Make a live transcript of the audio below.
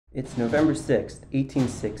It's November 6th,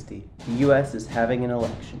 1860. The U.S. is having an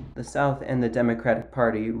election. The South and the Democratic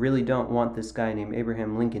Party really don't want this guy named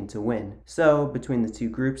Abraham Lincoln to win. So, between the two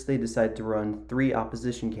groups, they decide to run 3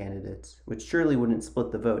 opposition candidates, which surely wouldn't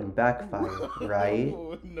split the vote and backfire, right?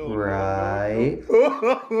 Right?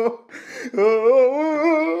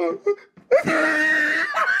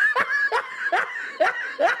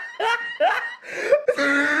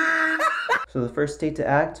 So the first state to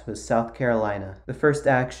act was South Carolina. The first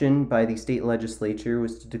action by the state legislature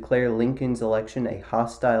was to declare Lincoln's election a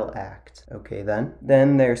hostile act. Okay then.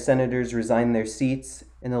 Then their senators resigned their seats,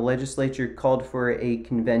 and the legislature called for a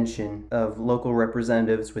convention of local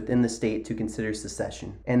representatives within the state to consider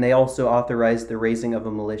secession. And they also authorized the raising of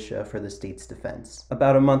a militia for the state's defense.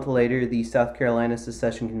 About a month later, the South Carolina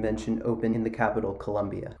Secession Convention opened in the capital,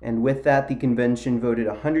 Columbia. And with that, the convention voted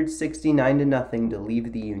 169-0 to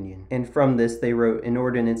leave the Union. And from this, they wrote an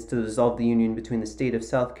ordinance to dissolve the Union between the state of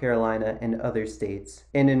South Carolina and other states.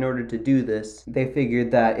 And in order to do this, they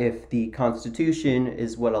figured that if the Constitution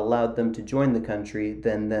is what allowed them to join the country,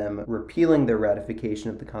 then them repealing their ratification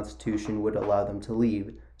of the Constitution would allow them to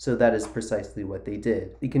leave. So that is precisely what they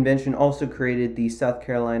did. The convention also created the South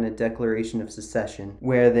Carolina Declaration of Secession,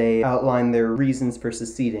 where they outlined their reasons for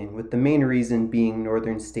seceding, with the main reason being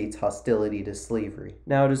northern states' hostility to slavery.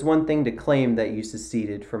 Now, it is one thing to claim that you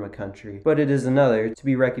seceded from a country, but it is another to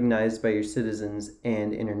be recognized by your citizens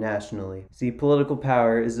and internationally. See, political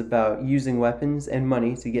power is about using weapons and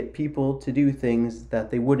money to get people to do things that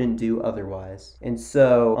they wouldn't do otherwise. And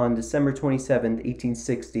so, on December 27th,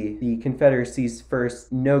 1860, the Confederacy's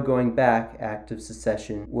first No Going Back Act of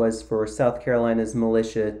Secession was for South Carolina's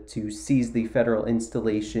militia to seize the federal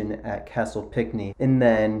installation at Castle Pinckney and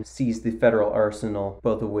then seize the federal arsenal,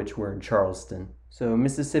 both of which were in Charleston. So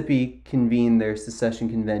Mississippi convened their secession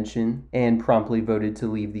convention and promptly voted to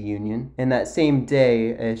leave the Union. And that same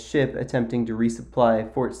day, a ship attempting to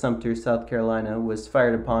resupply Fort Sumter, South Carolina, was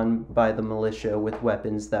fired upon by the militia with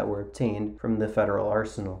weapons that were obtained from the federal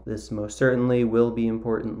arsenal. This most certainly will be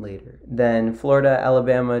important later. Then Florida,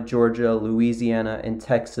 Alabama, Georgia, Louisiana, and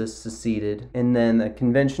Texas seceded. And then a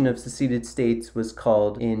convention of seceded states was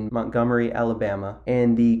called in Montgomery, Alabama.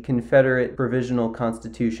 And the Confederate Provisional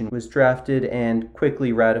Constitution was drafted and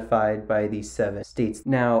quickly ratified by these 7 states.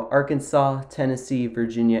 Now, Arkansas, Tennessee,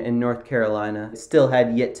 Virginia, and North Carolina still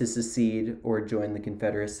had yet to secede or join the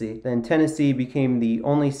Confederacy. Then Tennessee became the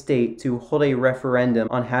only state to hold a referendum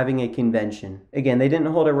on having a convention. Again, they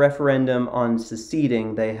didn't hold a referendum on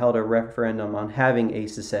seceding, they held a referendum on having a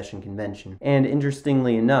secession convention. And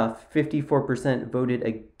interestingly enough, 54% voted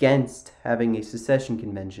against having a secession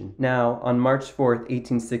convention. Now, on March 4th,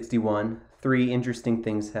 1861, 3 interesting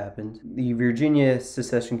things happened. The Virginia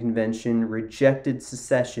Secession Convention rejected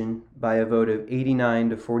secession by a vote of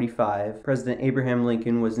 89-45. President Abraham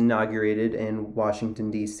Lincoln was inaugurated in Washington,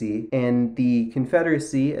 D.C., and the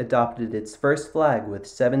Confederacy adopted its first flag with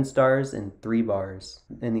 7 stars and 3 bars.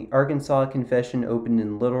 And the Arkansas Confession opened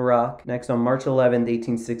in Little Rock. Next, on March 11,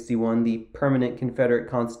 1861, the permanent Confederate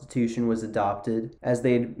Constitution was adopted, as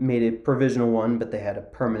they had made a provisional one, but they had a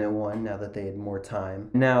permanent one now that they had more time.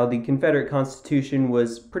 Now, the Confederate Constitution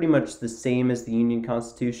was pretty much the same as the Union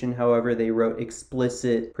Constitution. However, they wrote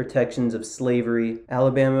explicit protections of slavery.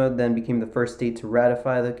 Alabama then became the first state to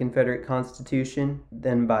ratify the Confederate Constitution.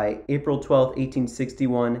 Then by April 12,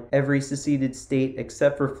 1861, every seceded state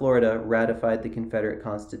except for Florida ratified the Confederate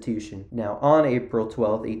Constitution. Now, on April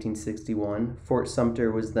 12, 1861, Fort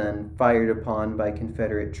Sumter was then fired upon by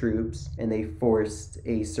Confederate troops, and they forced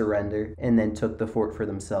a surrender and then took the fort for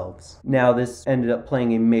themselves. Now, this ended up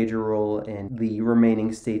playing a major role and the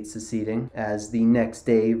remaining states seceding, as the next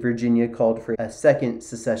day Virginia called for a second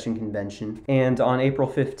secession convention, and on April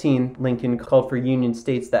 15th Lincoln called for Union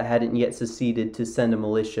states that hadn't yet seceded to send a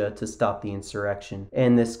militia to stop the insurrection,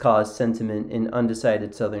 and this caused sentiment in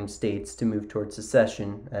undecided southern states to move towards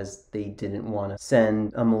secession, as they didn't want to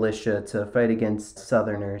send a militia to fight against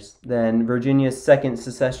southerners. Then Virginia's second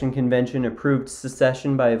secession convention approved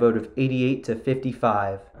secession by a vote of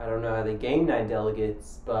 88-55. I don't know how they gained 9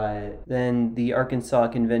 delegates, but then the Arkansas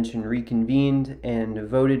Convention reconvened and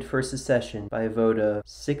voted for secession by a vote of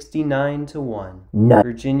 69-1. No.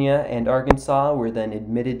 Virginia and Arkansas were then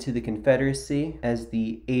admitted to the Confederacy as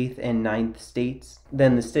the 8th and 9th states.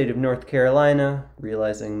 Then the state of North Carolina,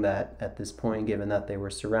 realizing that at this point, given that they were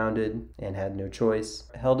surrounded and had no choice,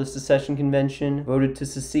 held a secession convention, voted to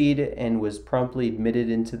secede, and was promptly admitted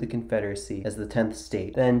into the Confederacy as the 10th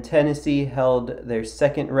state. Then Tennessee held their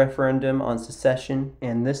second referendum on secession,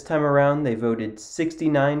 and this time around round, they voted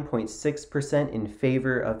 69.6% in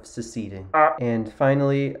favor of seceding. And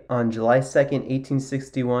finally, on July 2nd,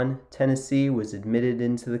 1861, Tennessee was admitted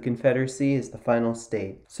into the Confederacy as the final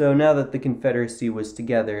state. So now that the Confederacy was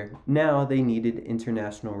together, now they needed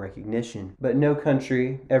international recognition. But no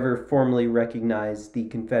country ever formally recognized the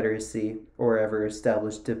Confederacy or ever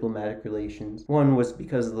established diplomatic relations. One was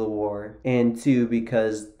because of the war, and two,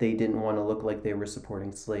 because they didn't want to look like they were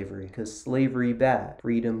supporting slavery, because slavery bad,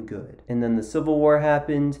 freedom good. And then the Civil War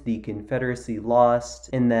happened, the Confederacy lost,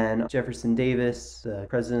 and then Jefferson Davis, the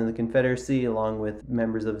president of the Confederacy, along with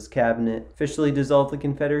members of his cabinet, officially dissolved the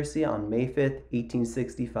Confederacy on May 5th,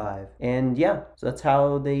 1865. And yeah, so that's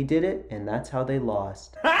how they did it, and that's how they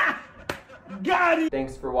lost. Got it!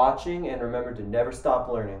 Thanks for watching, and remember to never stop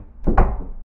learning.